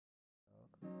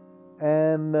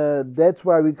And that's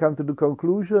why we come to the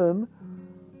conclusion,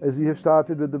 as we have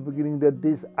started at the beginning, that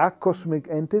this acosmic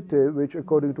entity, which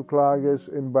according to Klages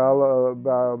in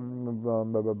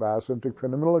biocentric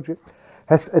phenomenology,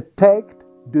 has attacked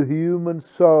the human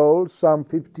soul some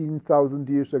 15,000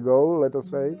 years ago, let us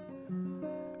say,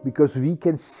 because we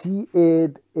can see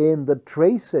it in the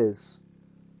traces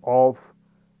of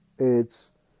its,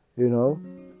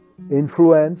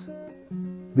 influence,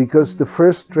 because the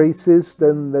first traces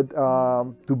then that are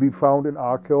to be found in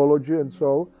archaeology and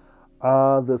so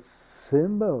are the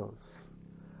symbols,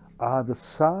 are the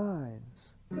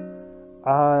signs,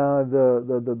 are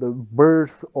the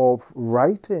birth of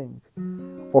writing,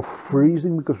 of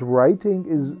freezing, because writing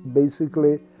is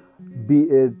basically, be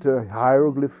it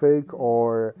hieroglyphic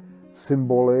or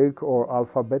symbolic or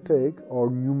alphabetic or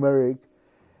numeric,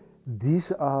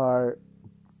 these are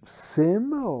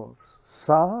symbols,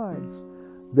 signs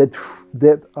that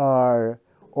are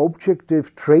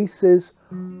objective traces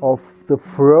of the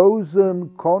frozen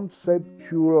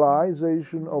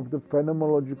conceptualization of the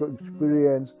phenomenological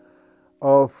experience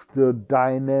of the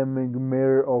dynamic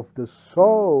mirror of the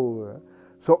soul.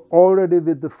 So already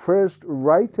with the first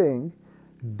writing,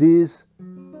 this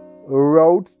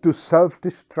road to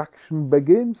self-destruction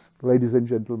begins, ladies and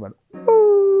gentlemen.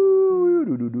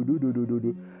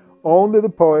 Only the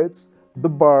poets, the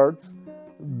bards,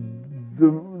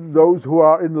 those who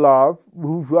are in love,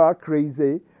 who are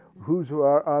crazy, who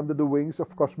are under the wings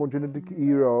of cosmogenetic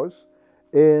eros,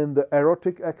 in the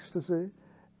erotic ecstasy,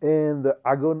 in the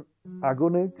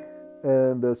agonic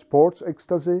and the sports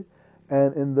ecstasy,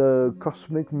 and in the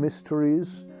cosmic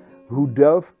mysteries, who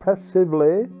delve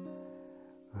passively,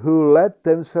 who let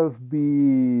themselves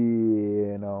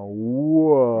be,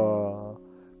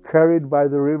 carried by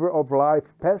the river of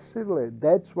life passively.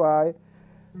 That's why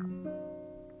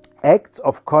acts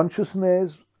of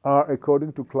consciousness are,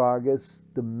 according to Klages,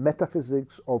 the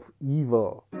metaphysics of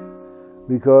evil,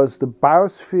 because the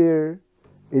biosphere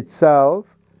itself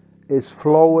is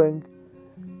flowing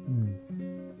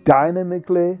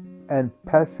dynamically and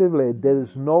passively. There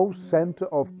is no center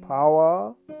of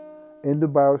power in the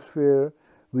biosphere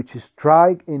which is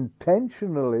trying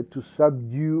intentionally to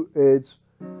subdue its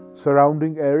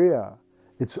surrounding area.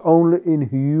 It's only in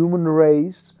human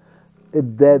race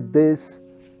that these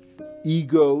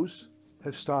egos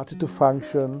have started to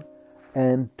function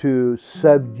and to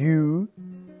subdue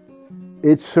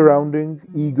its surrounding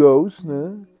egos,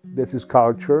 that is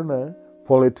culture,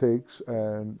 politics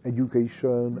and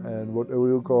education and whatever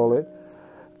you call it.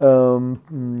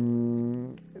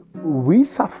 We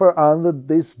suffer under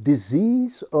this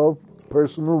disease of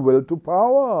personal will to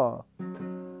power.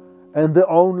 And the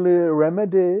only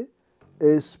remedy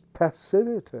is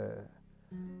passivity,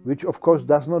 which of course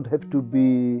does not have to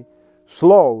be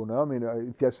slow. No? I mean,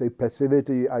 if you say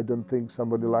passivity, I don't think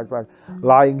somebody like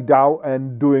lying down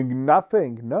and doing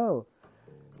nothing. No.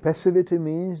 Passivity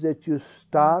means that you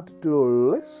start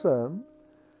to listen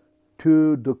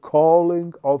to the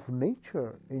calling of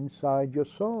nature inside your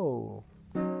soul.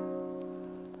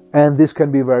 And this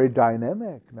can be very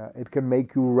dynamic. Now, it can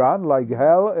make you run like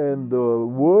hell in the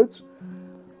woods,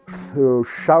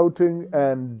 shouting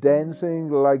and dancing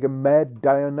like a mad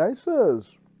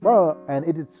Dionysus. Well, and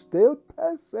it is still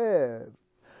passive,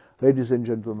 ladies and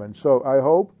gentlemen. So I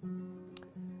hope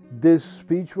this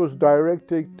speech was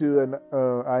directed to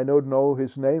I don't know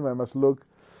his name, I must look,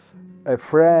 a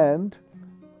friend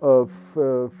of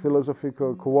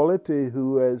philosophical quality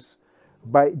who has,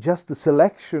 by just the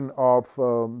selection of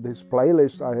this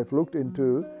playlist I have looked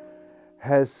into,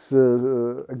 has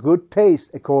a good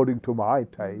taste, according to my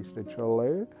taste,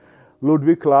 actually.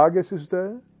 Ludwig Klages is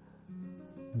there,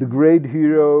 the great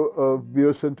hero of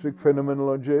biocentric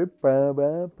phenomenology.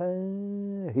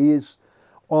 He is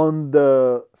on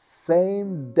the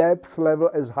same depth level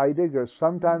as Heidegger,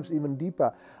 sometimes even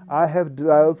deeper. I have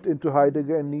delved into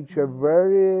Heidegger and Nietzsche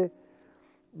very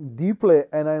deeply,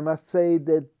 and I must say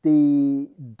that the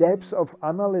depths of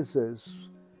analysis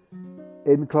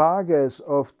in Klages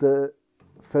of the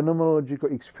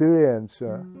phenomenological experience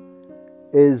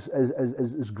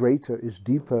is greater, is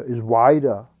deeper, is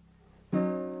wider.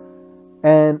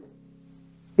 And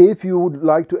if you would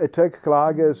like to attack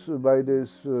Klages by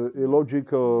this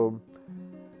illogical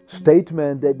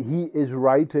statement that he is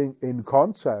writing in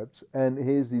concepts and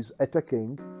he is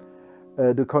attacking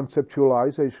the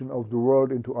conceptualization of the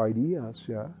world into ideas,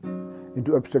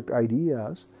 into abstract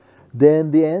ideas,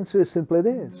 then the answer is simply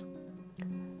this.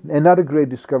 Another great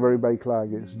discovery by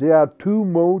Klages. There are two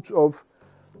modes of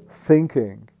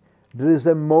thinking. There is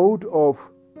a mode of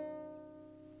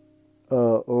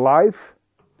life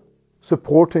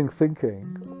supporting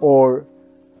thinking or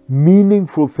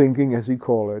meaningful thinking, as he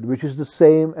called it, which is the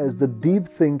same as the deep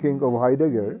thinking of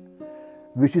Heidegger,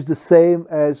 which is the same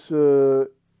as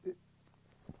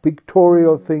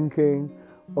pictorial thinking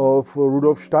of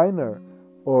Rudolf Steiner,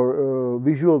 or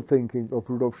visual thinking of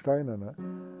Rudolf Steiner,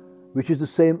 which is the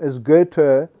same as Goethe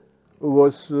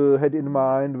had in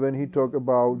mind when he talked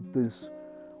about this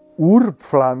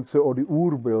Urpflanze or the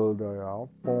Urbilder. Yeah.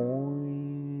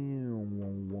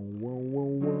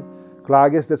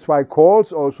 Klages, that's why he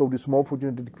calls also these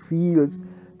morphogenetic fields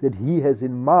that he has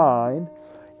in mind,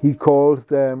 he calls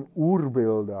them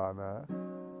Urbilder,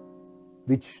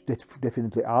 which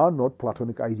definitely are not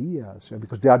Platonic ideas,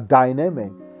 because they are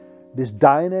dynamic. This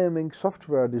dynamic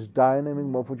software, these dynamic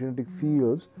morphogenetic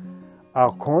fields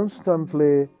are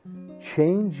constantly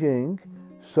changing,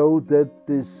 so that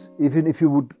this, even if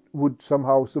you would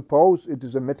somehow suppose it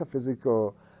is a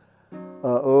metaphysical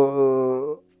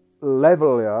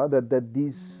level, yeah, that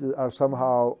these are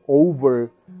somehow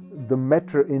over the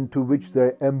matter into which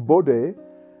they embody,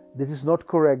 this is not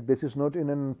correct. This is not in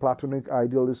a Platonic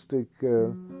idealistic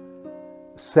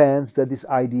sense that these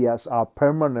ideas are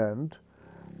permanent,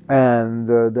 and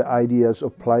the ideas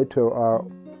of Plato are,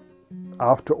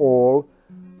 after all,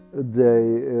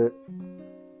 they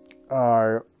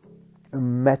are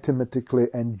mathematically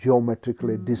and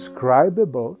geometrically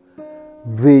describable,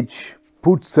 which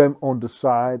puts them on the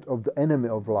side of the enemy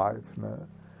of life.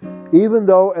 Even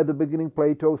though at the beginning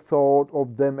Plato thought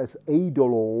of them as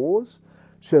eidolos,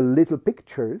 so little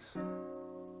pictures,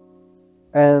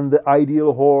 and the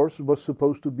ideal horse was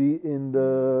supposed to be in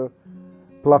the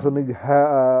Platonic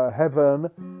heaven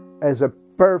as a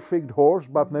perfect horse,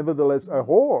 but nevertheless a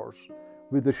horse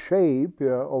with the shape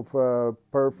of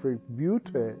perfect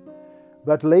beauty.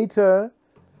 But later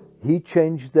he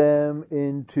changed them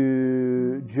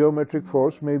into geometric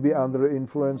forms, maybe under the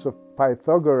influence of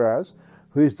Pythagoras,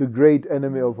 who is the great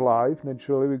enemy of life,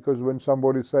 naturally, because when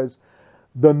somebody says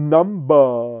the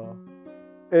number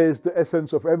is the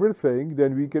essence of everything,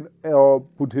 then we can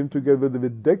put him together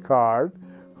with Descartes,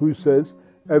 who says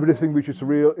everything which is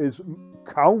real is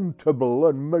countable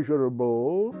and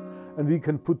measurable, and we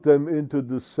can put them into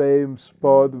the same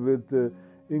spot with the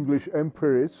English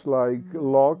empirists like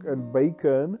Locke and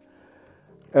Bacon,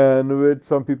 and with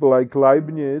some people like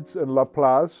Leibniz and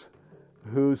Laplace,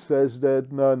 who says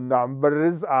that no,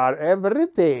 numbers are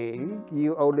everything.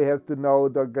 You only have to know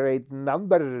the great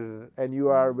number, and you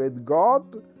are with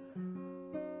God.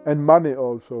 And money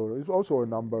also is also a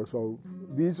number. So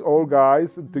these all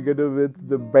guys, together with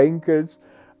the bankers,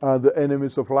 are the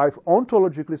enemies of life,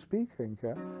 ontologically speaking,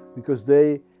 because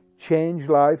they change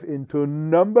life into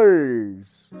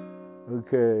numbers.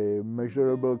 Okay,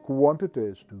 measurable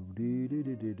quantities.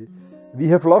 We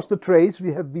have lost the trace.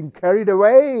 We have been carried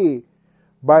away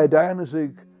by a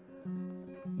Dionysic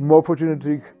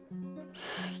morphogenetic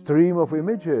stream of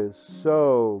images.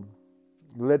 So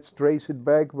let's trace it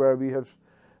back where we have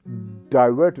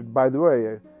diverted. By the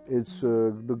way, it's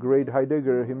the great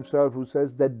Heidegger himself who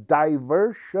says that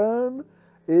diversion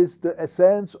is the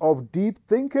essence of deep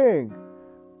thinking.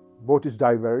 What is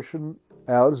diversion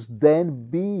else than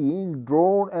being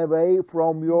drawn away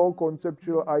from your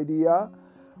conceptual idea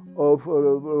of a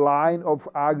line of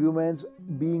arguments,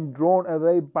 being drawn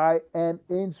away by an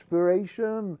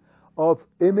inspiration of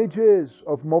images,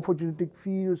 of morphogenetic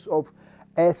fields, of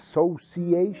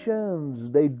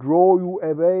associations. They draw you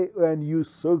away and you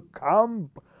succumb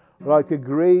like a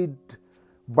great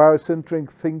biocentric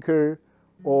thinker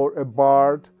or a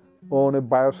bard on a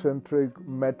biocentric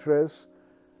mattress.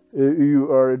 You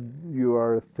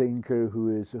are a thinker who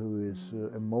is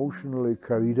emotionally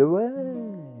carried away,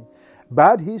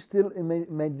 but he still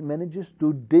manages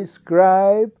to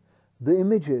describe the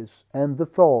images and the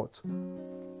thoughts.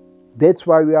 That's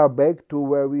why we are back to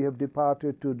where we have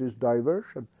departed, to this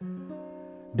diversion.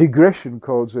 Digression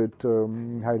calls it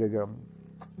Heidegger,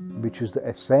 which is the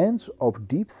essence of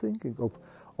deep thinking,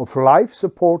 of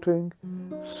life-supporting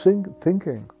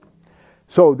thinking.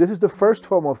 So this is the first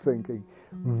form of thinking.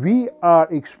 We are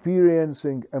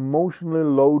experiencing emotionally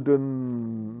loaded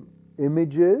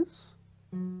images,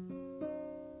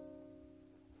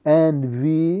 and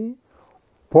we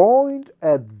point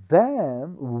at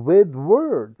them with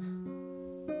words,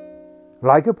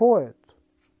 like a poet.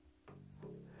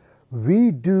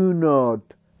 We do not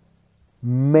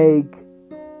make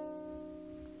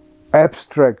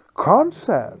abstract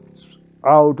concepts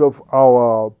out of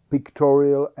our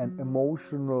pictorial and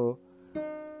emotional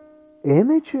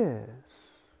images.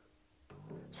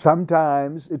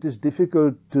 Sometimes it is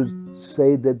difficult to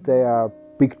say that they are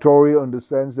pictorial in the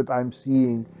sense that I'm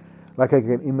seeing, like I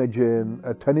can imagine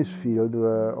a tennis field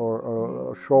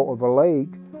or a shore of a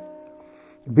lake.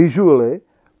 visually,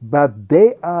 but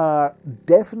they are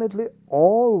definitely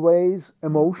always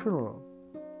emotional.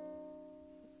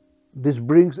 This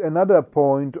brings another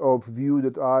point of view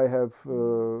that I have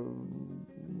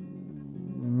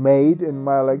made in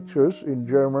my lectures in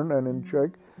German and in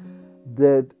Czech,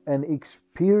 that an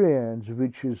experience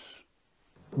which is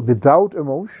without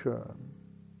emotion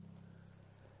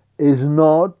is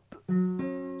not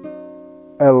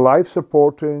a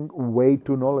life-supporting way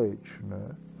to knowledge.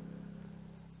 No?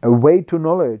 A way to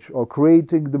knowledge, or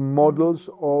creating the models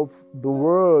of the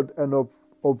world and of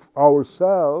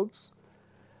ourselves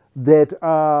that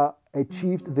are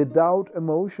achieved without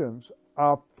emotions,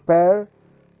 are per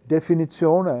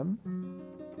definitionem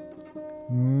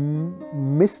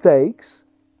mistakes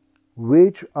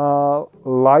which are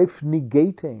life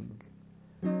negating,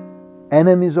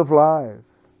 enemies of life.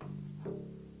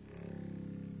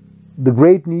 The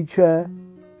great Nietzsche,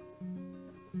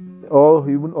 all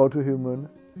human, all to human,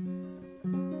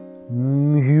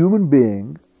 human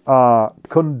beings are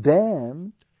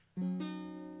condemned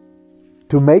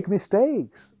to make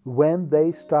mistakes when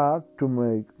they start to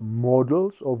make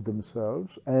models of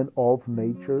themselves and of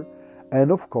nature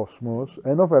and of cosmos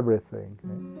and of everything.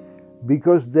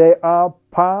 Because they are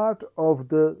part of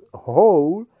the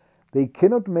whole, they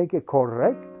cannot make a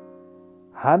correct,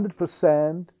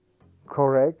 100%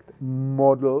 correct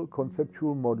model,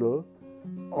 conceptual model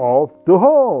of the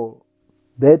whole.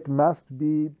 That must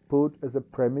be put as a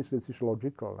premise which is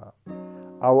logical.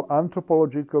 Our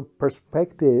anthropological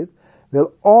perspective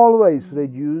will always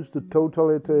reduce the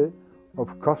totality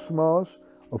of cosmos,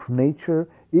 of nature,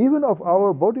 even of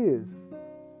our bodies,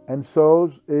 and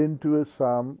souls into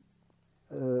some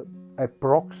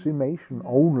approximation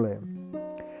only.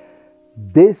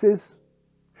 This is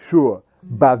sure.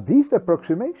 But these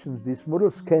approximations, these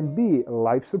models can be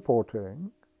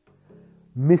life-supporting,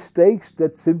 mistakes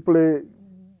that simply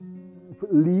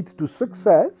lead to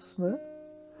success,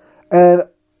 and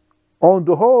on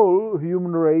the whole,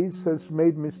 human race has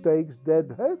made mistakes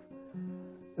that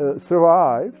have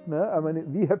survived. I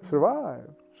mean, we have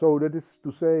survived. So that is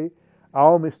to say,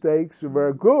 our mistakes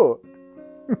were good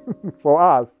for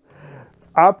us.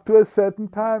 Up to a certain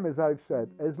time, as I've said,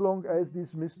 as long as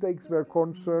these mistakes were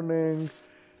concerning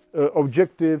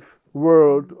objective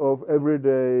world of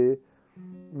everyday,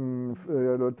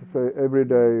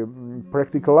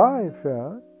 practical life,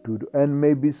 and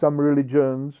maybe some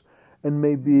religions, and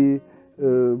maybe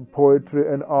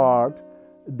poetry and art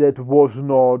that was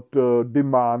not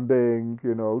demanding,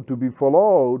 to be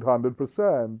followed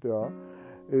 100%.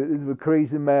 It's a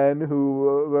crazy man who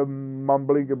were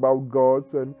mumbling about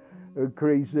gods, and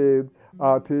crazy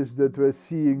artists that were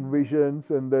seeing visions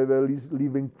and they were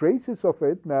leaving traces of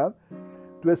it. Now,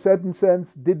 to a certain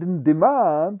sense, didn't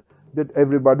demand that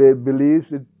everybody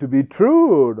believes it to be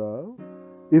true.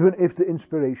 Even if the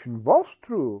inspiration was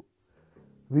true,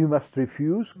 we must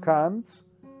refuse Kant's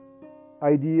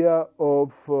idea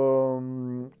of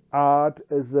art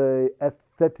as an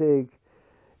aesthetic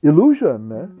illusion.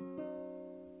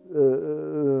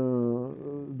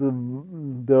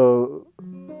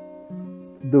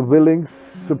 The willing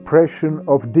suppression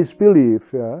of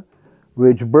disbelief,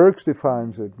 which Burke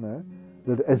defines it,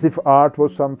 that as if art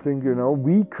was something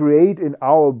we create in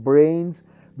our brains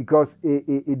because it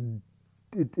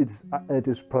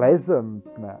is pleasant.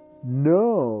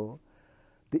 No,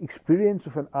 the experience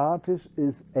of an artist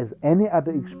is, as any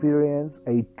other experience,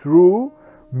 a true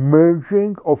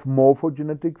merging of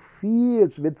morphogenetic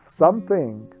fields with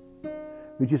something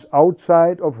which is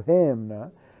outside of him.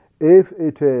 If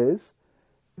it is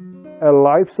a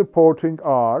life-supporting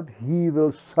art, he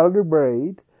will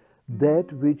celebrate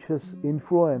that which has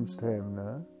influenced him,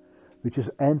 which has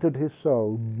entered his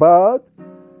soul. But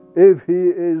if he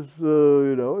is,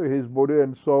 his body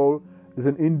and soul as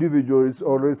an individual is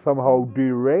already somehow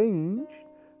deranged,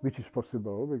 which is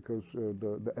possible because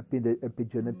the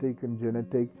epigenetic and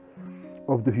genetic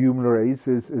of the human race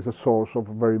is a source of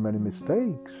very many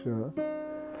mistakes.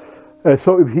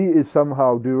 So if he is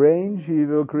somehow deranged, he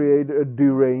will create a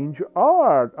deranged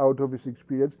art out of his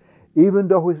experience, even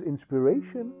though his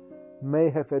inspiration may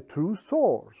have a true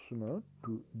source.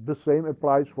 The same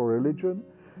applies for religion.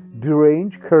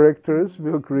 Deranged characters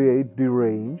will create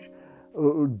deranged,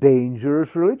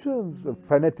 dangerous religions,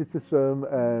 fanaticism,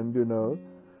 and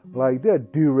like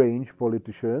that. Deranged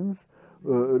politicians,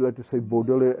 let us say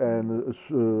bodily and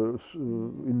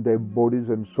in their bodies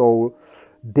and soul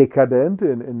decadent,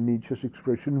 in Nietzsche's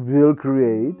expression, will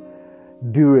create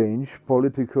deranged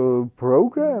political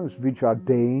programs which are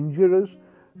dangerous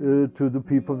to the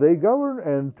people they govern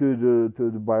and to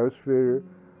the biosphere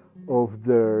of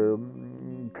their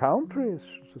countries.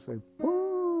 So say,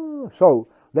 So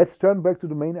let's turn back to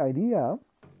the main idea.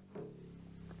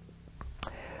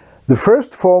 The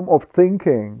first form of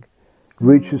thinking,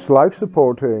 which is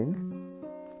life-supporting,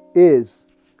 is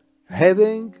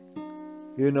having,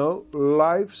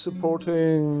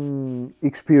 life-supporting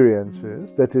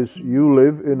experiences. That is, you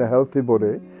live in a healthy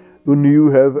body, and you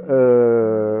have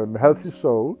a healthy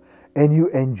soul, and you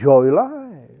enjoy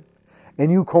life,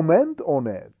 and you comment on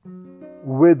it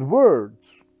with words,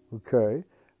 okay?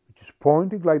 Which is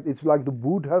pointing like, it's like the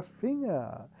Buddha's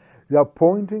finger. You are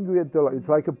pointing with it's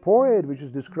like a poet which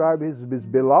is describing his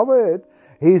beloved.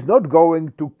 He's not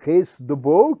going to kiss the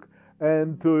book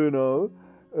and to,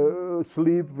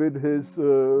 sleep with this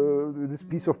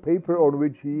piece of paper on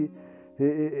which he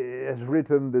has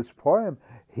written this poem.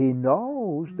 He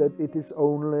knows that it is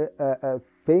only a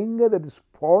finger that is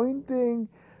pointing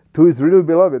to his real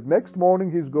beloved. Next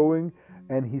morning he's going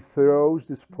and he throws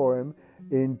this poem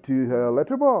into her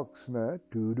letterbox.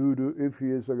 If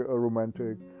he is a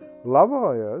romantic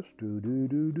lover, yes.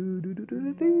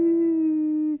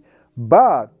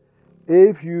 But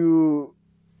if you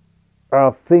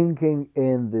are thinking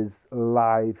in this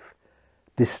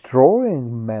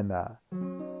life-destroying manner,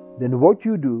 then what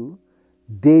you do,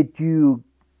 did you,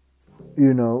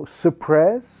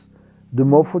 suppress the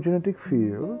morphogenetic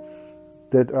fields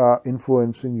that are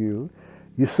influencing you.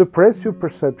 You suppress your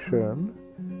perception.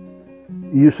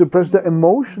 You suppress the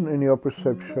emotion in your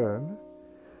perception.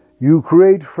 You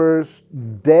create first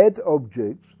dead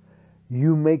objects.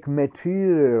 You make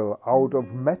material out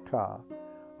of matter,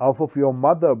 out of your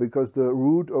mother, because the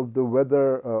root of the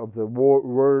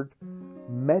word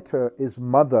matter is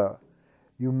mother.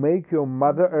 You make your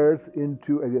Mother Earth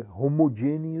into a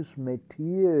homogeneous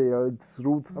material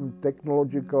through some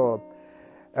technological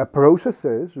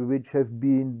processes which have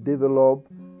been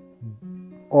developed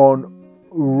on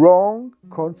wrong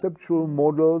conceptual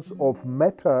models of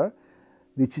matter,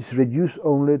 which is reduced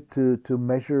only to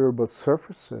measurable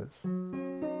surfaces.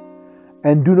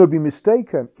 And do not be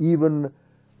mistaken, even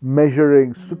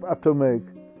measuring subatomic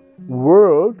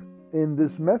world in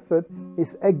this method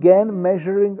is again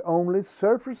measuring only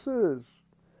surfaces,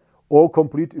 or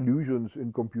complete illusions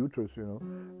in computers.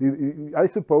 I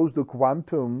suppose the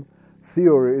quantum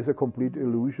theory is a complete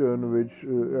illusion which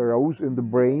arose in the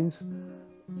brains,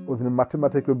 within the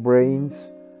mathematical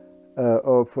brains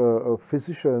of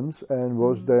physicians, and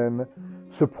was then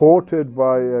supported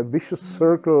by a vicious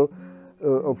circle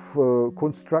of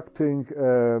constructing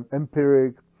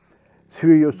empiric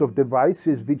series of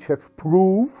devices which have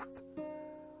proved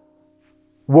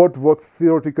what was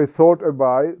theoretically thought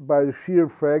about by the sheer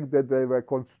fact that they were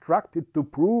constructed to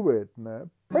prove it.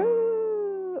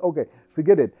 Okay,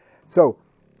 forget it. So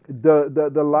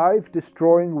the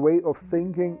life-destroying way of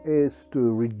thinking is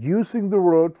to reducing the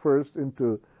world first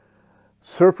into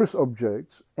surface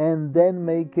objects and then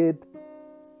make it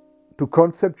to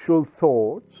conceptual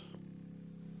thoughts,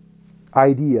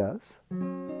 ideas,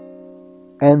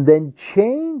 and then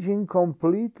changing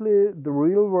completely the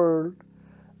real world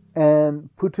and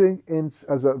putting in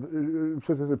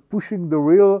pushing the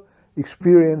real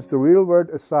experience, the real world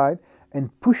aside, and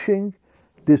pushing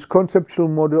this conceptual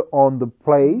model on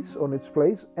its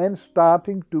place, and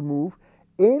starting to move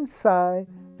inside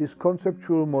this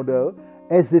conceptual model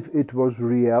as if it was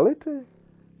reality.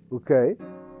 Okay,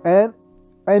 and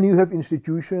you have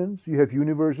institutions, you have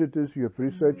universities, you have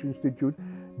research institutes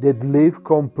that live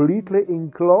completely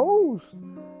enclosed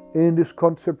in this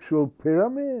conceptual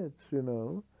pyramids,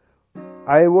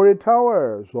 ivory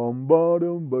towers.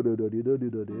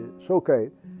 Okay.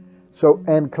 So,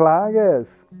 and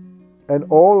Klages and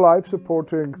all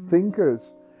life-supporting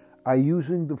thinkers are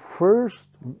using the first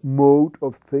mode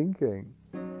of thinking.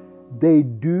 They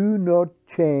do not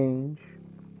change.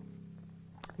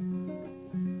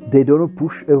 They don't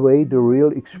push away the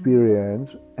real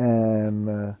experience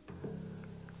and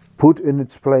put in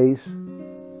its place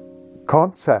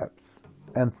concepts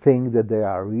and think that they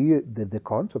are real, that the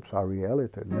concepts are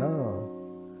reality. No.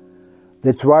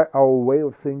 That's why our way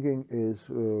of thinking is,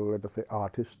 let us say,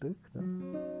 artistic,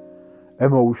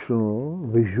 emotional,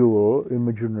 visual,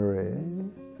 imaginary,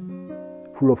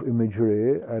 full of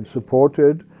imagery, and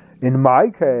supported, in my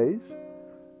case,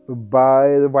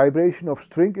 by the vibration of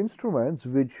string instruments,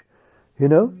 which,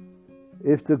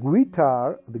 if the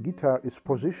guitar is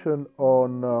positioned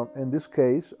on, in this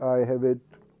case, I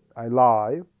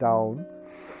lie down.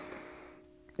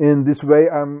 In this way,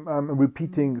 I'm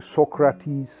repeating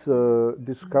Socrates'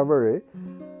 discovery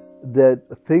that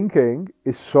thinking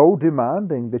is so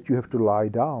demanding that you have to lie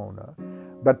down.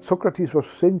 But Socrates was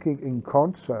thinking in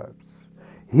concepts.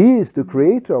 He is the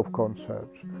creator of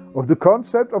concepts, of the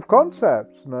concept of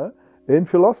concepts in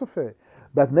philosophy.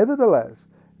 But nevertheless,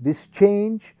 this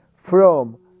change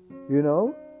from,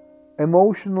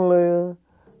 emotionally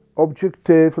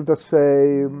objective, let us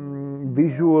say,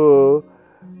 visual,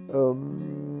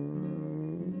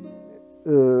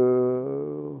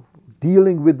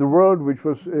 dealing with the world, which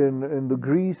was in the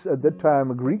Greece at that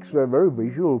time. Greeks were very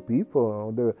visual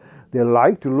people. They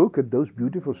like to look at those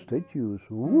beautiful statues.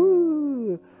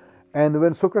 Woo! And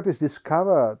when Socrates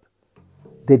discovered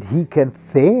that he can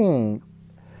think,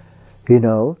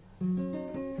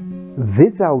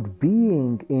 without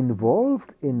being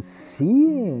involved in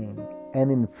seeing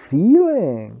and in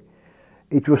feeling,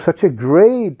 it was such a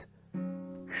great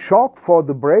shock for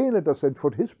the brain, let us say,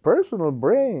 for his personal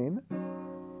brain,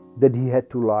 that he had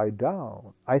to lie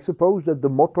down. I suppose that the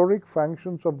motoric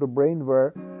functions of the brain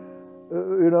were,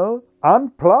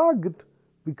 unplugged,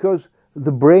 because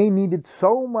the brain needed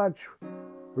so much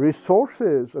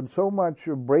resources and so much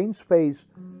brain space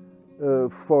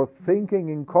for thinking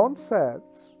in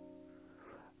concepts.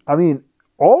 I mean,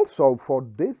 also for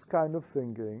this kind of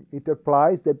thinking, it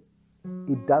applies that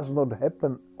it does not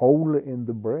happen only in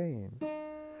the brain.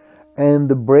 And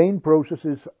the brain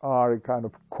processes are a kind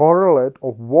of correlate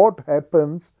of what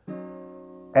happens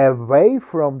away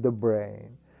from the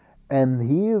brain. And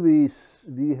here we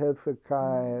have a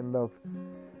kind of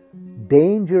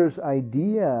dangerous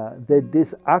idea that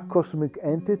this acosmic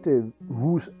entity,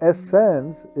 whose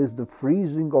essence is the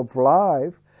freezing of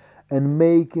life and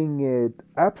making it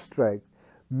abstract,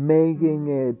 making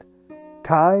it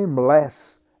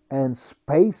timeless and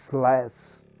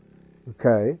spaceless.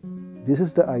 Okay, this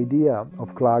is the idea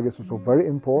of Klages, so very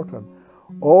important.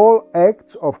 All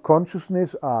acts of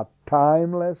consciousness are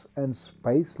timeless and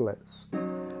spaceless,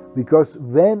 because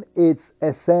when its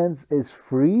essence is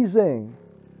freezing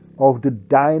of the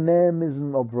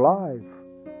dynamism of life,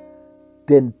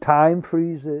 then time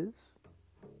freezes,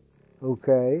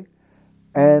 okay,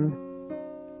 and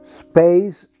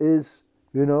space is,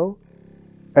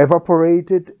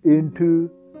 evaporated into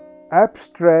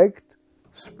abstract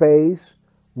space,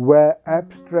 where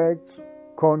abstract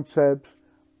concepts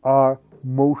are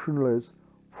motionless,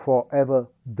 forever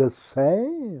the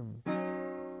same.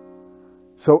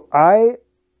 So I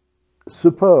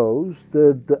suppose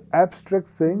that the abstract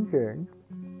thinking,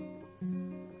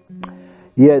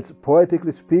 yet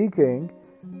poetically speaking,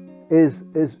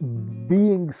 is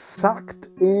being sucked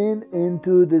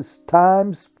into this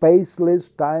timeless,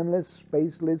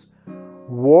 spaceless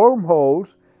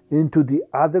wormholes into the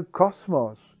other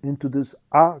cosmos, into this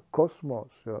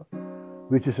cosmos,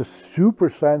 which is a super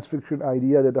science fiction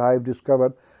idea that I have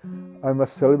discovered. I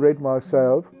must celebrate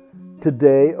myself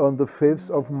today on the 5th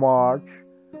of March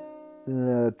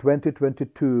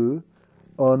 2022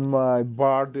 on my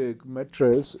bardic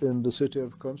mattress in the city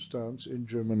of Constance in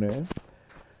Germany,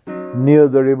 near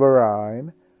the River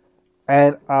Rhine.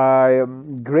 And I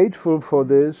am grateful for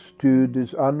this to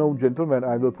this unknown gentleman,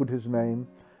 I will put his name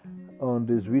on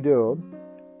this video,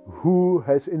 who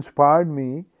has inspired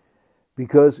me,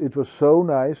 because it was so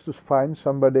nice to find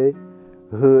somebody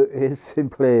who is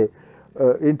simply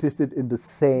interested in the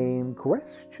same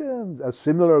questions,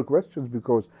 similar questions,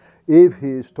 because if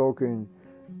he is talking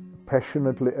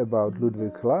passionately about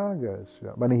Ludwig Klages,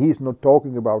 when he is not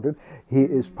talking about it, he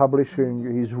is publishing,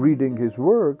 he's reading his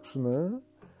works,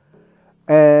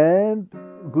 and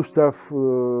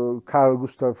Carl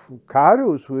Gustav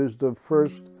Carus, who is the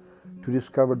first to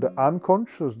discover the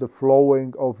unconscious, the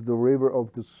flowing of the river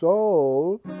of the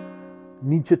soul.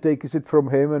 Nietzsche takes it from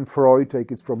him, and Freud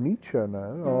takes it from Nietzsche.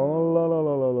 Oh, la, la,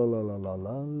 la, la, la, la, la,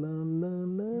 la, la,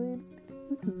 la.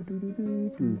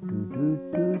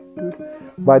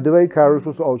 By the way, Carus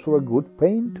was also a good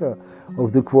painter,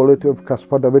 of the quality of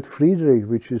Caspar David Friedrich,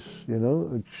 which is,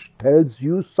 which tells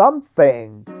you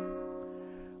something.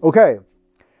 Okay,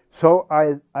 so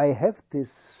I have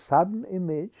this sudden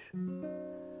image.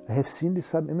 I have seen this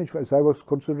sudden image as I was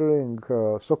considering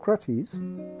Socrates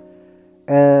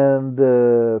and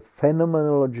the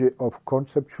phenomenology of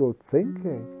conceptual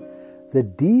thinking,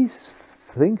 that these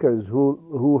thinkers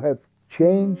who have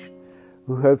changed,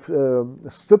 who have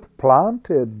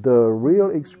supplanted the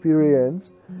real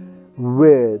experience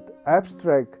with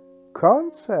abstract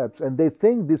concepts, and they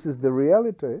think this is the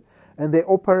reality, and they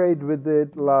operate with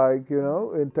it like,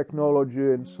 in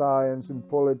technology, in science, in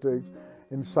politics,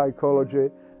 in psychology.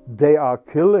 They are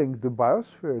killing the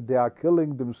biosphere, they are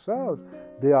killing themselves,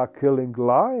 they are killing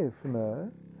life,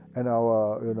 and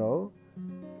our,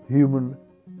 human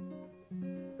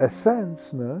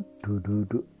essence,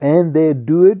 and they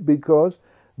do it because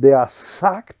they are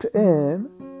sucked in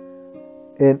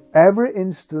every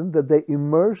instant that they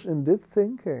immerse in this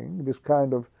thinking, this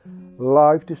kind of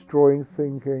life-destroying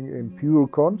thinking in pure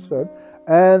concept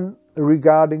and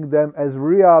regarding them as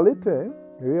reality,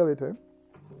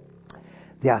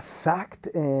 they are sucked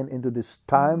into this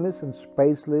timeless and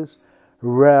spaceless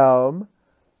realm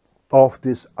of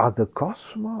this other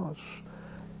cosmos.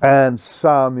 And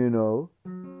some,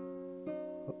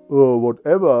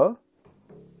 whatever,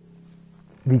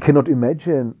 we cannot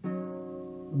imagine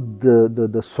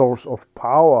the source of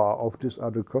power of this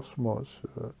other cosmos,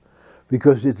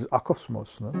 because it's a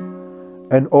cosmos, no?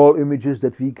 And all images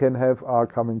that we can have are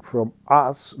coming from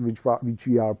us, which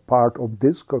we are part of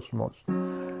this cosmos.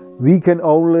 We can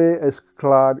only, as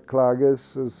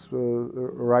Klages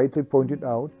rightly pointed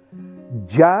out,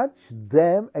 judge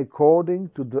them according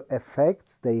to the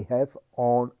effects they have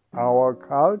on our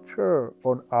culture,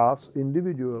 on us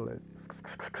individually.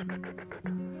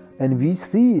 And we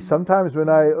see, sometimes when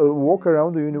I walk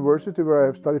around the university where I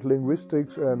have studied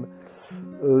linguistics and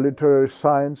literary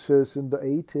sciences in the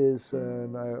 80s,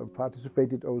 and I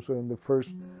participated also in the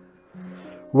first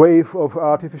wave of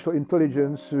artificial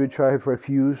intelligence, which I have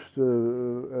refused,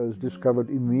 as discovered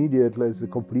immediately as a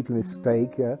complete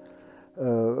mistake,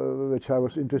 which I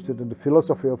was interested in the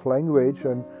philosophy of language,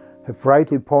 and have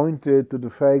rightly pointed to the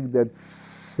fact that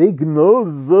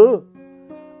signals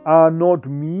are not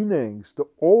meanings. The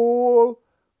whole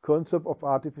concept of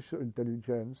artificial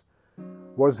intelligence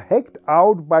was hacked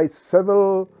out by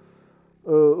several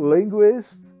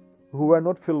linguists who were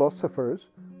not philosophers,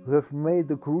 who have made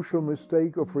the crucial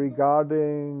mistake of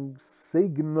regarding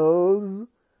signals,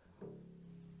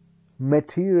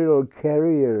 material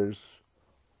carriers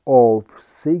of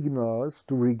signals,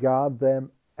 to regard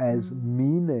them as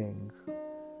meanings.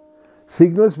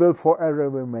 Signals will forever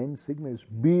remain signals,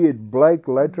 be it black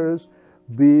letters,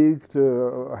 be it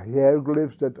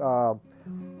hieroglyphs that are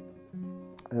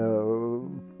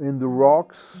in the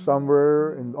rocks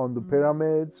somewhere on the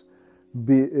pyramids,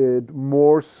 be it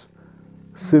Morse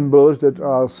symbols that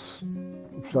are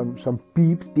some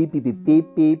peeps, beep, beep, beep,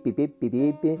 beep, beep, beep, beep, beep,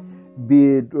 beep, beep,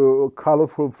 be it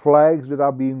colorful flags that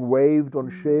are being waved on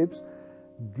ships.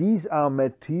 These are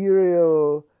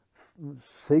material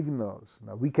signals.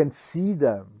 Now we can see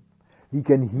them, we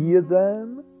can hear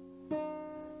them,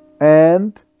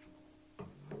 and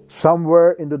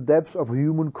somewhere in the depths of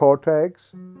human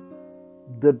cortex,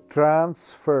 the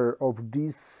transfer of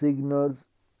these signals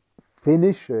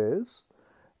finishes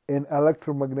in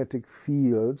electromagnetic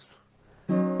fields,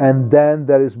 and then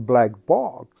there is black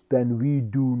box. Then we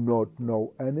do not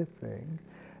know anything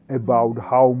about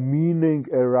how meaning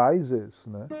arises,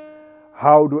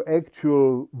 how the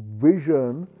actual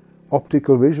vision,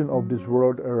 optical vision of this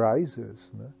world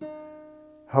arises,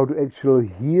 how the actual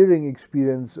hearing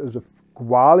experience as a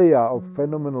qualia of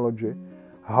phenomenology,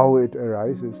 how it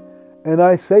arises. And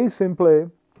I say simply,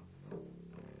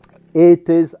 it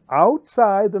is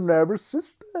outside the nervous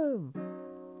system.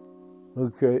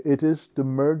 Okay, it is the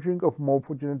merging of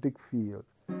morphogenetic fields.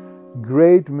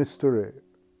 Great mystery.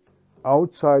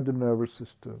 Outside the nervous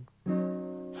system.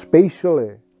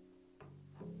 Spatially.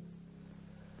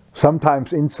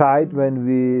 Sometimes inside, when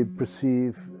we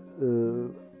perceive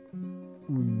the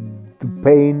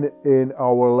pain in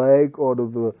our leg, or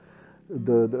the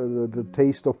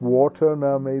taste of water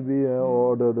now maybe,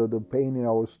 or the pain in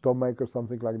our stomach or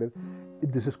something like that.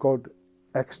 This is called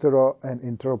extero and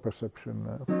interoperception.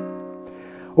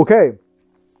 Okay,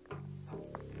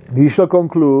 we shall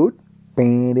conclude.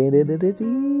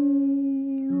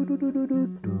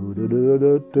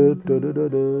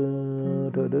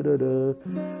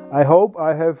 I hope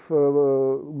I have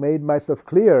made myself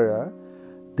clear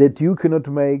that you cannot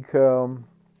make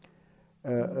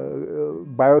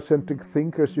biocentric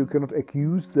thinkers, you cannot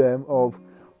accuse them of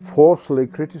falsely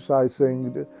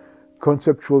criticizing the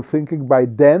conceptual thinking by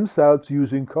themselves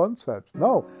using concepts.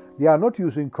 No, they are not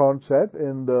using concept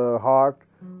in the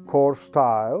hardcore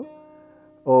style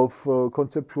of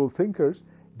conceptual thinkers.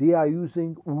 They are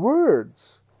using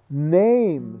words,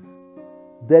 names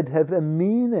that have a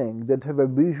meaning, that have a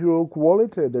visual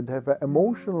quality, that have an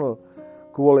emotional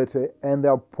quality, and they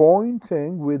are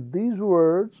pointing with these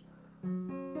words,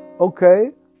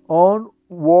 okay, on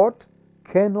what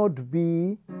cannot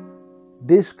be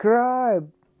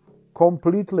described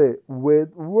completely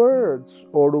with words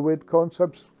or with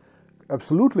concepts.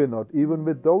 Absolutely not. Even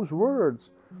with those words,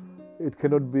 it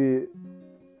cannot be,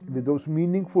 with those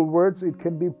meaningful words, it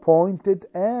can be pointed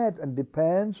at, and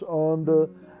depends on the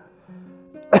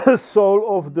soul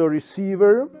of the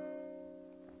receiver,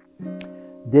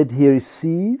 that he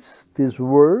receives these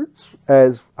words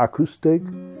as acoustic,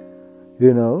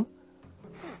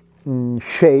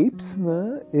 shapes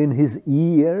in his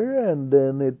ear, and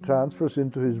then it transfers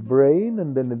into his brain,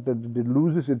 and then it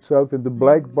loses itself in the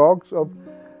black box of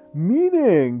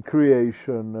meaning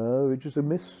creation, which is a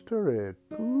mystery.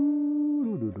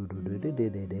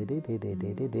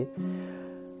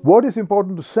 What is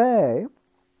important to say,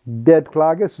 that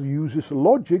Klages uses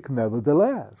logic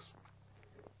nevertheless,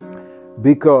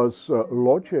 because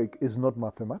logic is not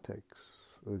mathematics.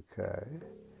 Okay,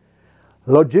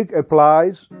 logic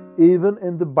applies even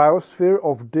in the biosphere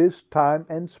of this time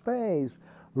and space.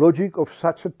 Logic of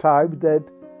such a type that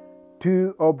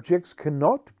two objects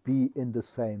cannot be in the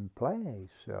same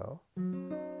place.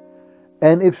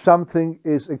 And if something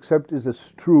is accepted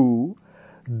as true,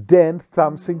 then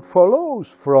something follows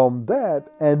from that,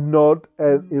 and not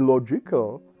an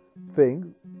illogical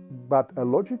thing, but a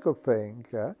logical thing.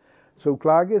 So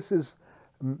Klages is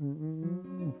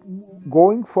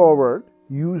going forward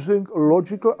using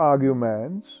logical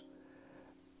arguments,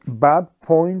 but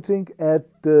pointing at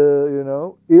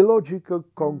the illogical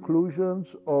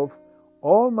conclusions of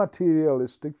all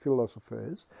materialistic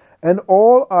philosophies and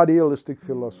all idealistic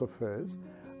philosophies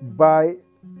by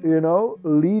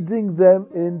leading them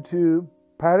into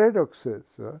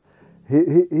paradoxes. He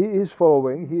is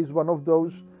following. He is one of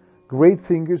those great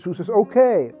thinkers who says,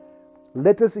 okay,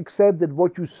 let us accept that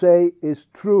what you say is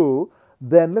true,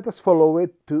 then let us follow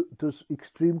it to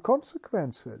extreme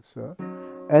consequences.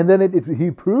 And then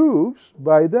he proves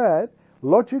by that,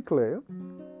 logically,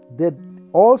 that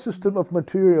all system of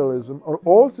materialism or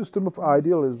all system of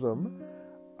idealism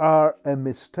are a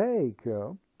mistake,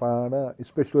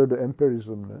 especially the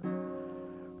empirism.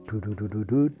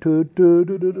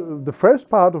 The first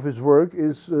part of his work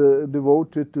is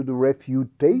devoted to the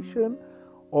refutation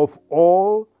of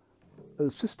all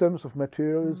systems of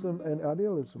materialism and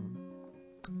idealism,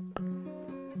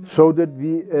 so that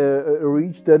we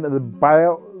reach then the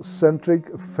biocentric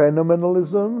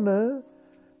phenomenalism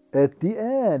at the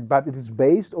end, but it is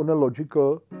based on a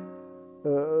logical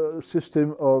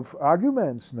system of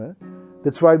arguments.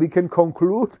 That's why we can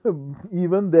conclude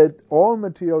even that all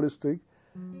materialistic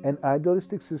and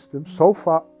idealistic systems so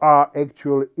far are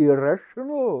actually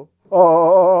irrational,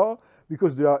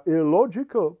 because they are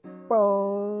illogical.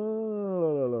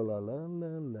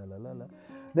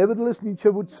 Nevertheless, Nietzsche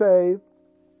would say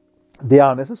they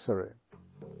are necessary.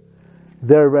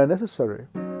 They were necessary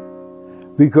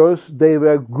because they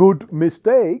were good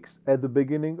mistakes at the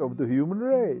beginning of the human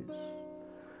race.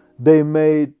 They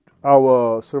made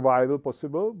our survival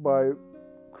possible by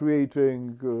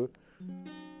creating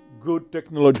good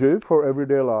technology for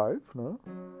everyday life.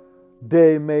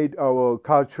 They made our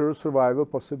cultural survival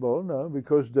possible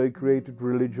because they created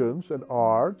religions and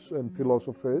arts and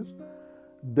philosophies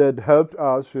that helped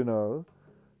us, in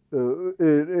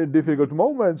difficult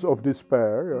moments of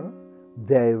despair.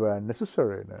 They were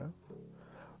necessary.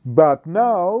 But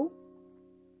now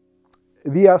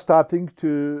we are starting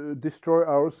to destroy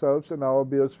ourselves and our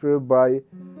biosphere by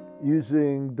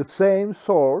using the same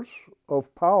source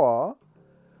of power,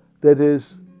 that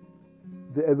is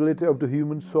the ability of the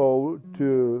human soul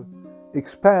to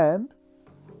expand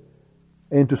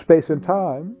into space and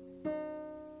time.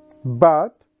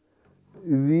 But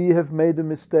we have made a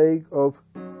mistake of,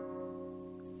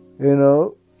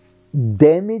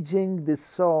 damaging the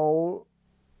soul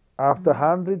after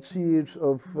hundreds of years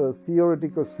of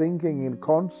theoretical thinking in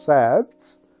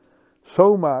concepts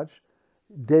so much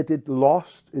that it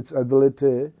lost its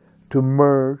ability to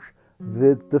merge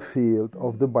with the field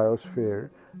of the biosphere,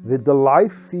 with the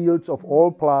life fields of all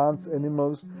plants,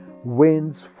 animals,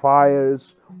 winds,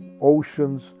 fires,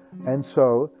 oceans, and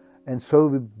so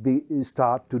we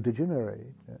start to degenerate.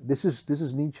 This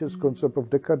is Nietzsche's concept of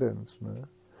decadence.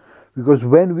 Because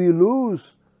when we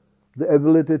lose the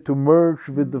ability to merge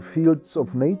with the fields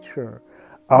of nature,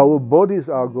 our bodies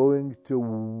are going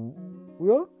to,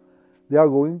 they are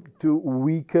going to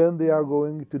weaken, they are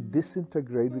going to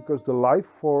disintegrate, because the life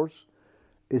force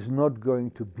is not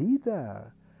going to be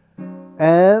there.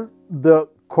 And the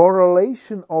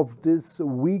correlation of this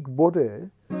weak body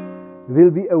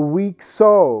will be a weak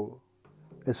soul,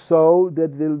 a soul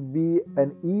that will be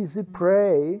an easy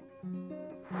prey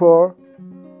for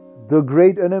the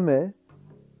great enemy,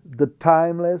 the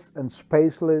timeless and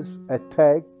spaceless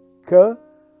attack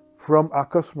from a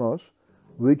cosmos,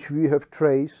 which we have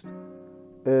traced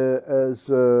as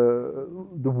the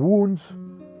wounds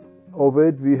of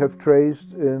it we have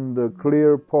traced in the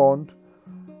clear pond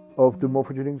of the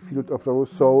morphogenetic field of our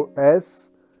soul, as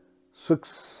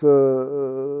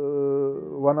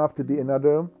one after the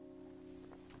another,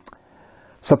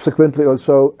 subsequently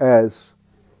also as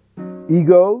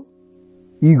ego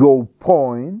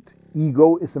point,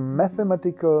 ego is a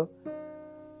mathematical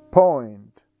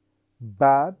point,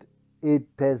 but it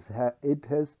is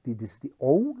the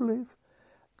only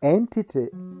entity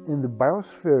in the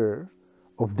biosphere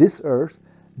of this earth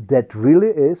that really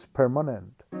is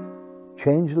permanent,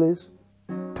 changeless,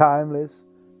 timeless,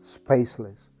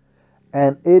 spaceless.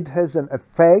 And it has an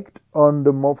effect on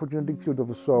the morphogenetic field of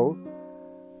the soul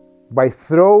by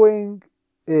throwing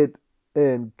it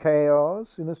in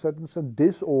chaos, in a certain sense,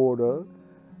 disorder,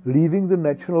 leaving the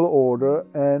natural order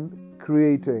and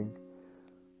creating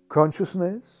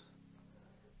consciousness,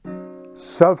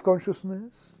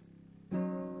 self-consciousness,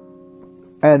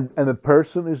 and a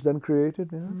person is then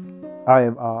created. I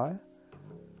am I.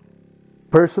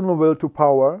 Personal will to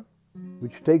power,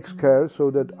 which takes care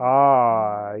so that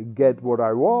I get what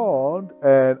I want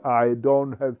and I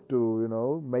don't have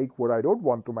to, make what I don't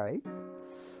want to make.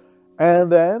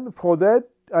 And then for that,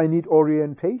 I need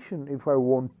orientation. If I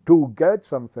want to get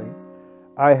something,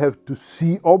 I have to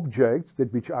see objects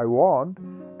that which I want,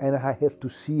 and I have to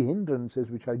see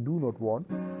hindrances which I do not want.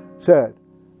 Said,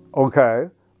 okay,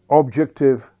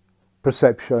 objective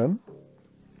perception.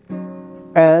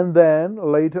 And then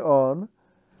later on,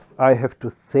 I have to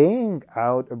think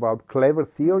out about clever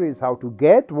theories how to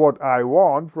get what I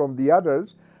want from the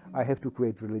others. I have to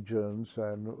create religions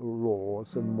and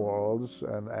laws and morals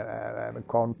and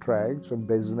contracts and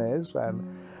business and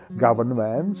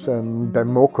governments and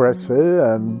democracy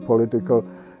and political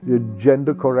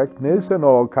gender correctness and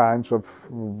all kinds of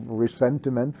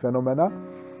resentment phenomena,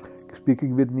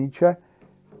 speaking with Nietzsche,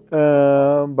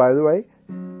 by the way.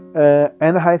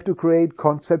 And I have to create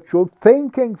conceptual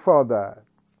thinking for that.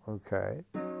 Okay.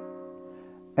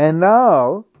 And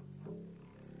now,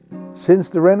 since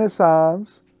the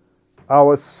Renaissance,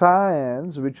 our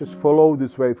science, which has followed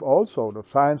this wave also, the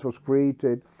science was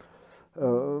created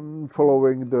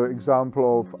following the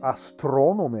example of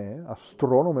astronomy,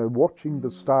 watching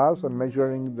the stars and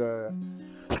measuring the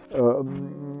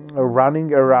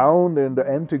running around in the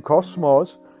empty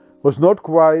cosmos, was not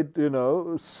quite,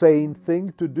 sane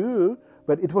thing to do,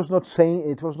 but it was not sane,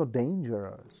 it was not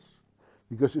dangerous,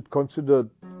 because it considered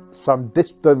some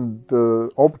distant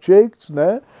objects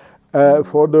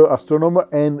for the astronomer,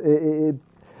 and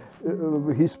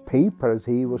his papers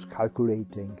he was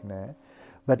calculating.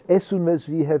 But as soon as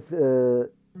we have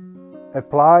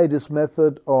applied this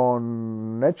method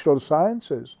on natural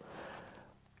sciences,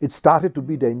 it started to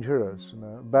be dangerous.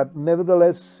 But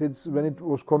nevertheless, when it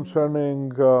was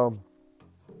concerning,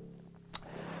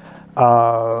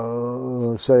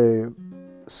 say,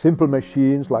 simple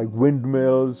machines like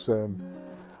windmills and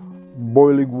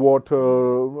boiling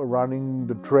water, running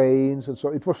the trains, and so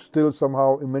it was still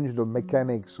somehow imaginable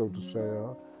mechanics, so to say.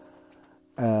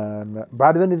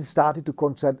 But when it started to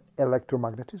concern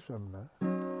electromagnetism,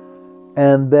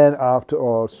 and then after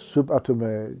all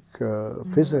subatomic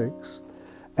physics,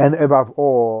 and above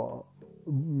all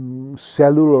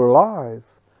cellular life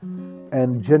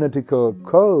and genetical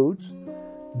codes,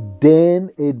 then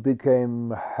it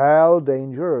became hell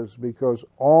dangerous, because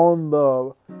on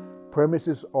the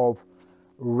premises of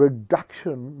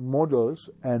reduction models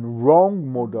and wrong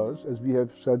models, as we have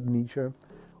said, Nietzsche,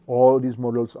 all these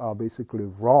models are basically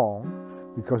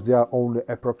wrong because they are only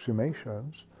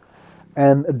approximations,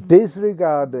 and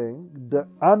disregarding the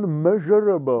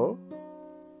unmeasurable,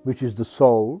 which is the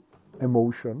soul,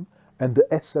 emotion, and the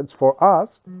essence for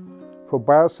us, for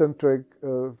biocentric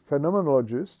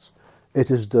phenomenologists, it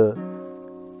is the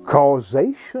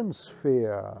causation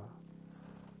sphere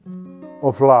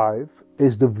of life,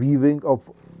 is the weaving of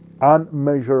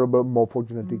unmeasurable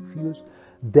morphogenetic fields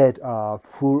that are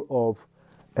full of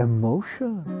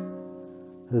emotion.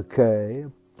 Okay,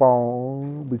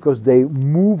 because they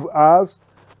move us,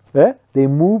 they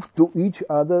move to each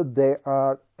other, they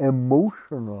are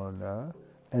emotional,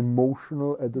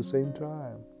 emotional at the same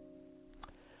time.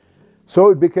 So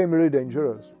it became really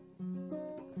dangerous.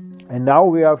 And now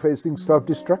we are facing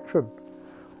self-destruction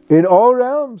in all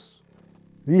realms.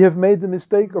 We have made the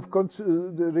mistake of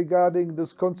regarding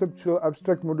this conceptual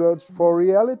abstract models for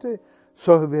reality.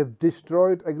 So we have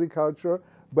destroyed agriculture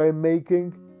by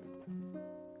making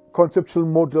conceptual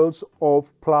models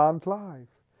of plant life.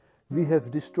 We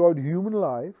have destroyed human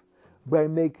life by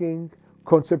making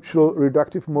conceptual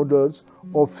reductive models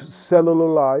of cellular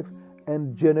life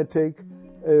and genetic,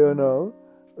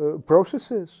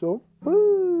 processes. So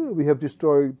we have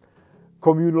destroyed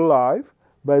communal life,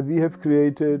 but we have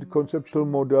created conceptual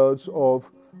models of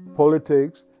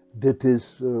politics that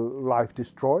is life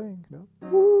destroying.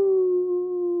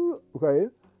 Okay,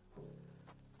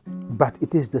 but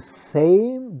it is the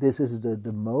same. This is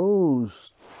the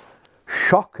most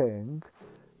shocking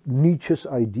Nietzsche's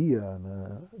idea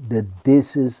that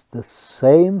this is the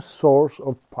same source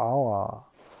of power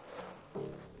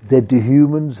that the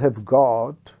humans have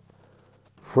got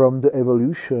from the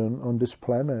evolution on this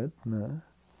planet,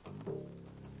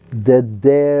 that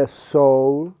their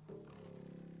soul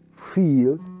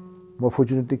field,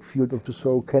 morphogenetic field of the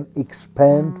soul, can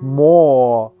expand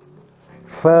more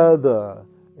further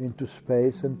into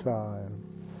space and time.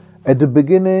 At the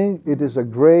beginning, it is a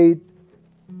great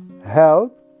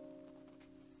help,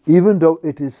 even though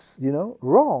it is,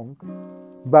 wrong,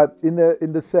 but in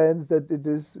the sense that it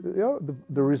is,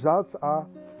 the results are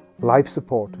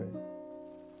life-supporting.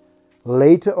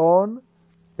 Later on,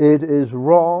 it is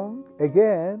wrong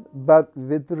again, but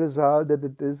with the result that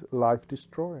it is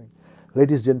life-destroying.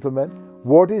 Ladies and gentlemen,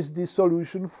 what is the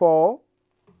solution for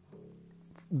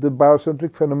the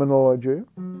biocentric phenomenology?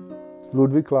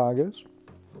 Ludwig Klages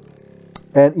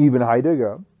and even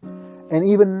Heidegger. And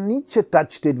even Nietzsche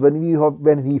touched it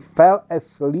when he fell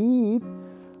asleep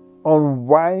on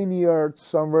vineyard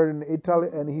somewhere in Italy,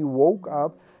 and he woke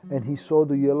up and he saw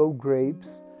the yellow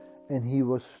grapes, and he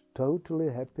was totally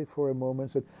happy for a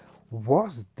moment. Said,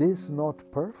 "Was this not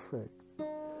perfect?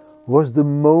 Was the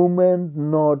moment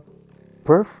not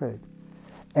perfect?"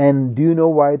 And do you know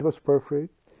why it was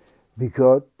perfect?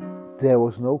 Because there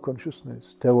was no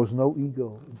consciousness, there was no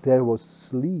ego, there was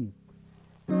sleep.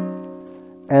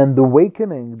 And the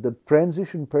awakening, the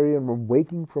transition period from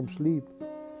waking from sleep,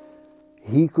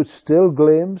 he could still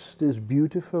glimpse this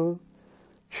beautiful,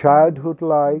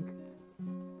 childhood-like,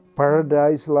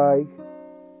 paradise-like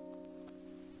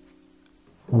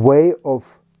way of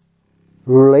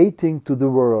relating to the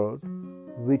world,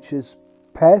 which is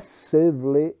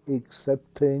passively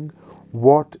accepting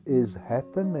what is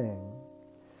happening,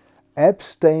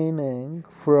 abstaining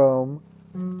from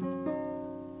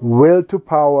will to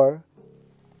power,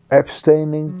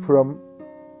 abstaining from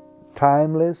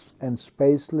timeless and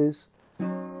spaceless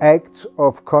acts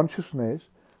of consciousness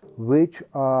which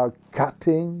are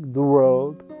cutting the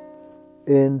world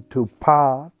into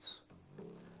parts,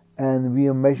 and we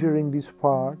are measuring these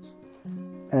parts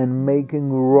and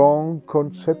making wrong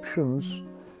conceptions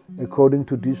according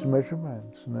to these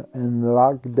measurements, and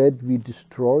like that we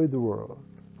destroy the world,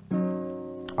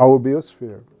 our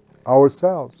biosphere,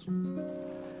 ourselves.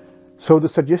 So the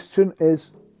suggestion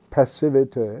is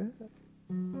passivity,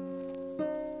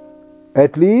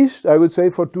 at least I would say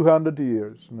for 200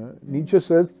 years. Nietzsche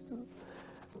says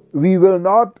we will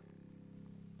not,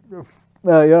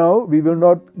 we will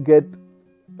not get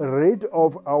rid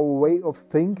of our way of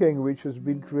thinking, which has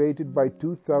been created by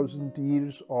 2,000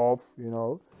 years of,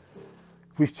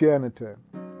 Christianity.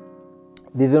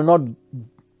 We will not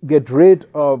get rid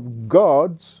of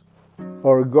gods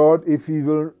or God, if we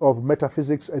will, of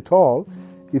metaphysics at all,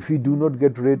 if we do not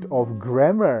get rid of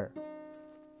grammar,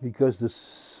 because the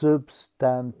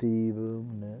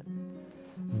substantivum,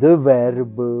 the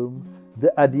verbum,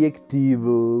 the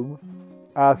adjectivum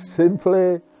are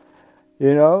simply,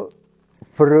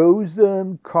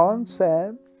 frozen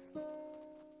concepts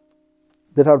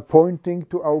that are pointing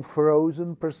to our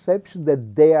frozen perception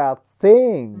that they are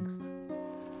things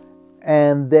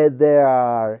and that there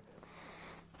are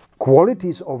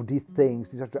qualities of these things,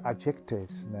 these are the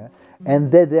adjectives,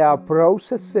 and that there are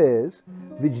processes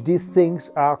which these things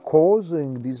are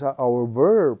causing, these are our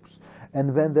verbs,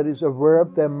 and when there is a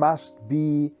verb there must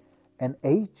be an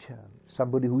agent,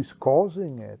 somebody who is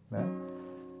causing it.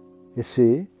 You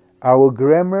see, our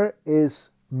grammar is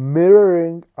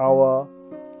mirroring our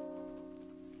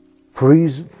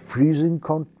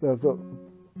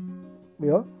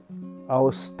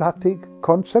our static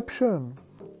conception.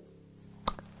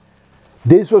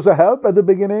 This was a help at the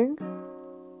beginning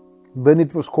when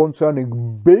it was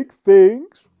concerning big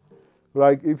things,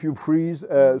 like if you freeze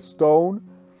a stone,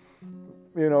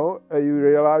 you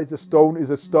realize a stone is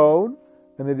a stone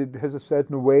and that it has a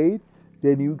certain weight,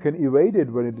 then you can evade it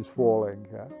when it is falling.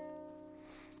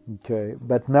 Okay,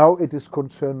 but now it is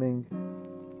concerning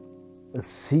a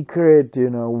secret,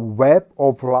 web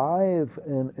of life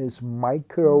in its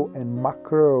micro and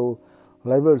macro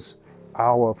levels.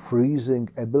 Our freezing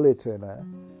ability,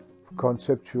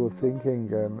 conceptual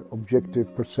thinking and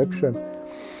objective perception,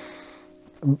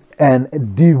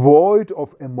 and devoid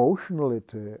of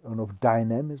emotionality and of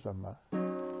dynamism,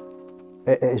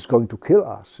 is going to kill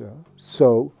us.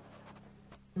 So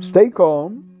stay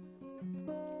calm,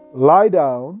 lie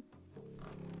down,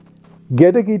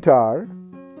 get a guitar,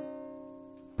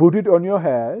 put it on your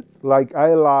head, like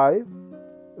I lie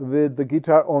with the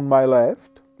guitar on my left,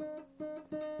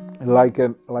 like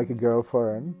a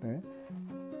girlfriend,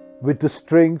 with the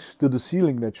strings to the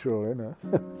ceiling naturally, you know.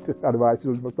 Otherwise it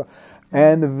was not.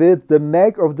 And with the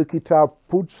neck of the guitar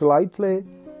put slightly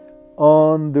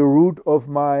on the root of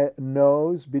my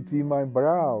nose between my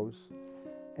brows.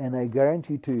 And I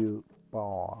guarantee to you,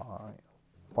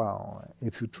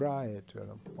 if you try it, you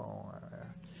know,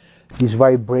 these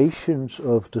vibrations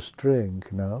of the string,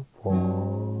 you know,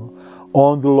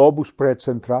 on the lobus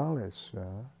praecentralis,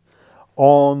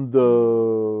 on the,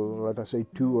 let us say,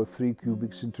 2 or 3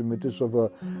 cubic centimeters of a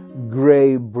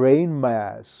gray brain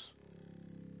mass,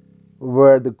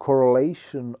 where the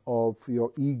correlation of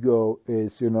your ego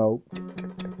is, you know,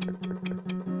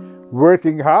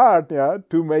 working hard, yeah,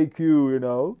 to make you, you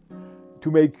know,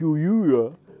 to make you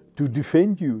you, to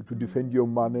defend your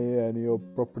money and your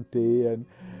property, and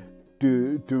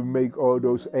to make all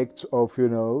those acts of, you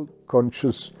know,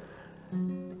 conscious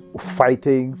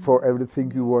fighting for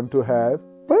everything you want to have,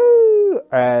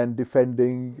 and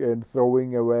defending and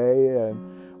throwing away and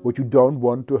what you don't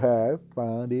want to have.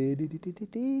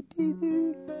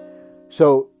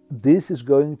 So this is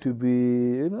going to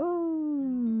be, you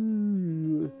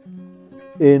know,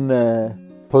 in a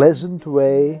pleasant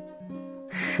way,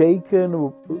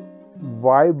 shaken,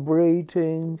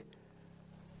 vibrating,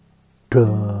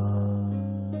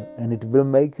 and it will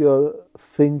make your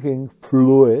thinking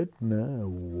fluid.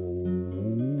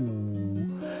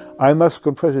 I must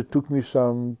confess, it took me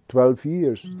some 12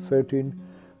 years,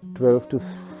 12 to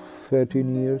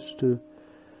 13 years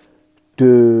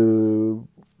to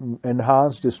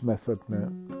enhance this method now.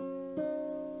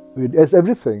 As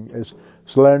everything, as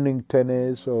learning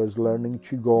tennis or as learning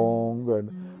qigong and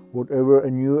whatever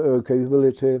a new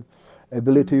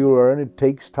ability you learn, it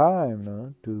takes time,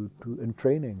 no? And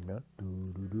training. No?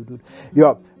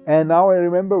 Yeah, and now I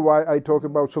remember why I talk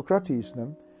about Socrates.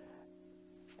 No?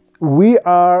 We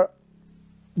are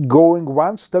going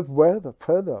one step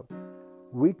further.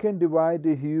 We can divide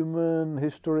the human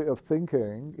history of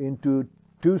thinking into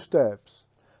 2 steps,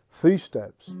 3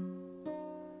 steps.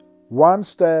 1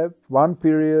 step, 1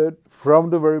 period from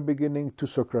the very beginning to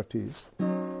Socrates.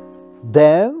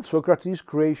 Then Socrates'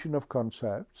 creation of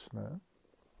concepts. No?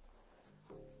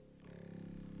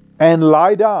 And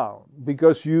lie down,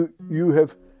 because you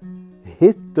have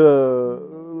hit the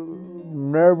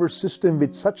nervous system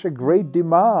with such a great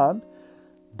demand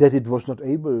that it was not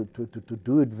able to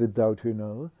do it without, you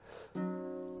know,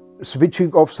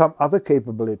 switching off some other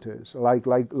capabilities, like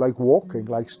walking,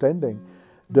 like standing.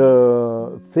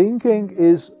 The thinking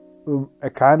is a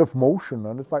kind of motion,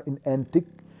 and it's like in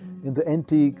the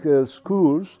antique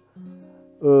schools,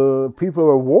 people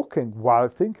were walking while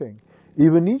thinking.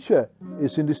 Even Nietzsche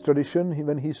is in this tradition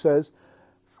when he says,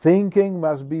 thinking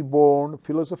must be born,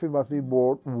 philosophy must be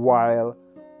born while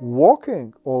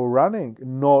walking or running,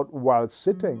 not while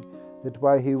sitting. That's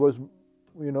why he was,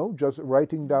 you know, just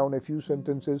writing down a few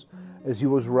sentences as he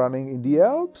was running in the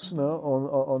Alps, no,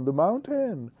 on the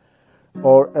mountain,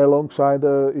 or alongside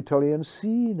the Italian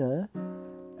sea, no?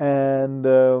 And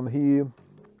he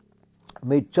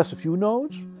made just a few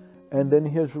notes, and then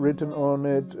he has written on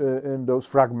it in those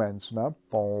fragments, no?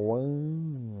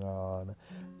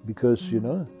 Because, you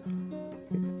know,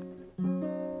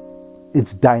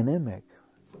 it's dynamic.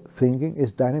 Thinking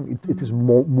is dynamic. It is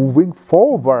moving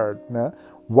forward. No?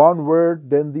 One word,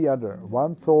 then the other.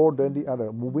 One thought, then the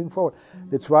other. Moving forward.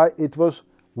 That's why it was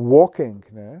walking.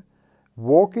 No?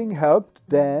 Walking helped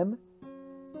then,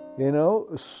 you know,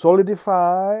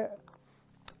 solidify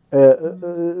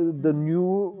the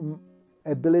new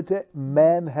ability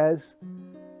man has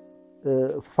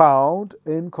found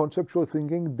in conceptual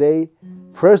thinking. They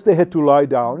had to lie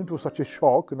down. It was such a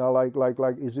shock, you know, like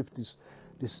as if this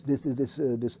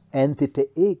entity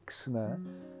X, no?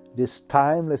 This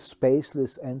timeless,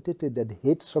 spaceless entity that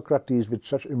hit Socrates with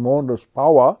such enormous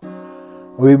power.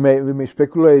 We may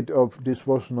speculate if this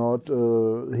was not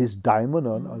his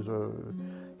daimonon.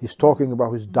 He's talking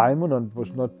about his daimonon. It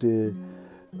was not the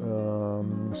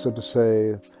so to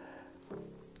say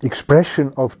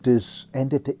expression of this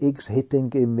entity X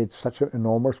hitting him with such an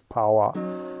enormous power.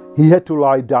 He had to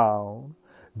lie down.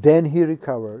 Then he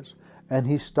recovers, and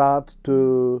he starts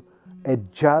to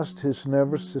adjust his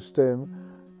nervous system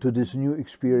to this new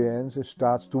experience. He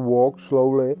starts to walk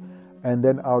slowly, and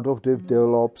then out of this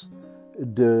develops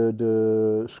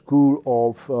the school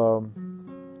of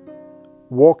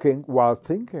walking while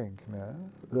thinking. You know?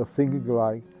 The thinking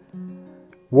like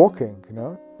walking, you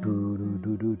know.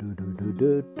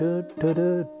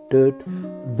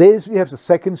 This we have the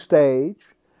second stage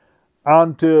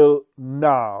until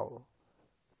now.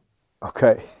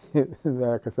 Okay,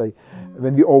 like I say,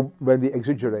 when we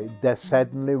exaggerate, there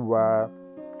certainly were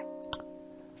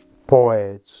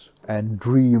poets and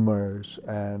dreamers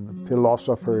and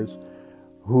philosophers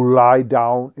who lie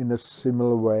down in a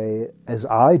similar way as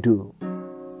I do,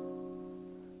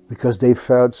 because they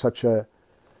felt such a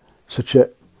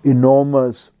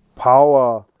enormous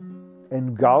power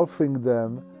engulfing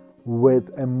them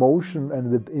with emotion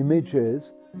and with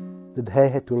images that they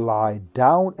had to lie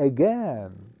down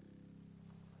again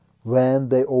when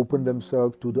they opened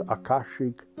themselves to the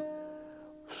Akashic,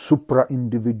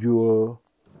 supra-individual,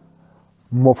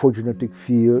 morphogenetic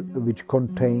field, which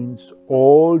contains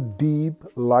all deep,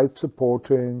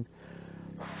 life-supporting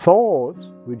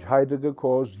thoughts, which Heidegger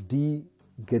calls die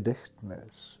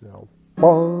Gedächtnis. You know,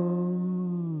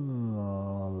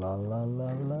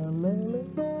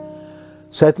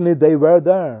 certainly they were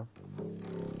there.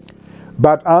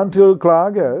 But until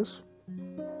Klages,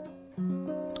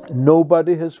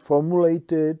 nobody has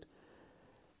formulated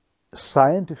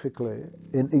scientifically,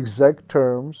 in exact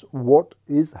terms, what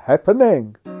is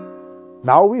happening.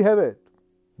 Now we have it.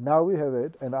 Now we have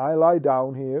it. And I lie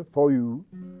down here for you,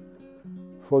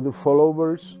 for the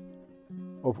followers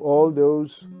of all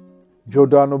those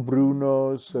Giordano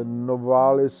Brunos and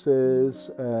Novalises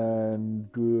and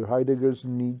Heidegger's,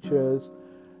 Nietzsche's,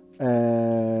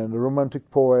 and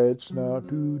romantic poets now,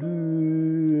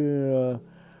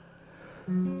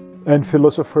 and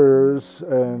philosophers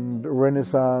and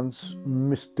Renaissance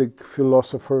mystic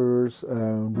philosophers,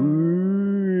 and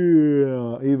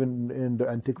even in the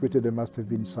antiquity there must have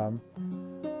been some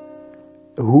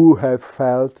who have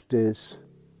felt this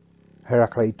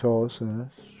Heraclitus.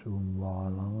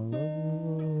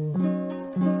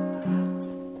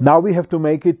 Now we have to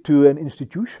make it to an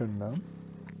institution. No?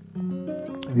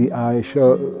 I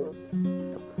shall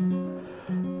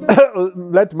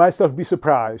let myself be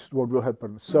surprised what will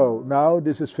happen. So now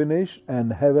this is finished,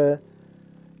 and have a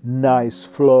nice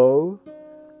flow.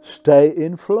 Stay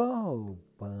in flow.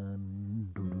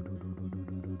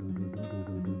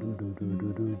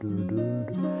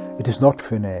 It is not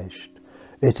finished.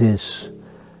 It is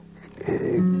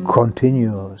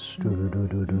continuous.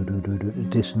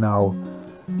 It is now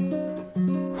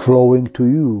flowing to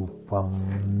you.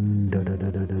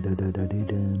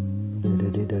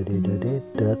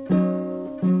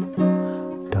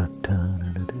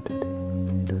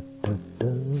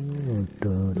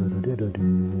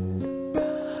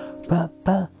 Ba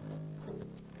ba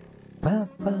ba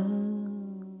ba.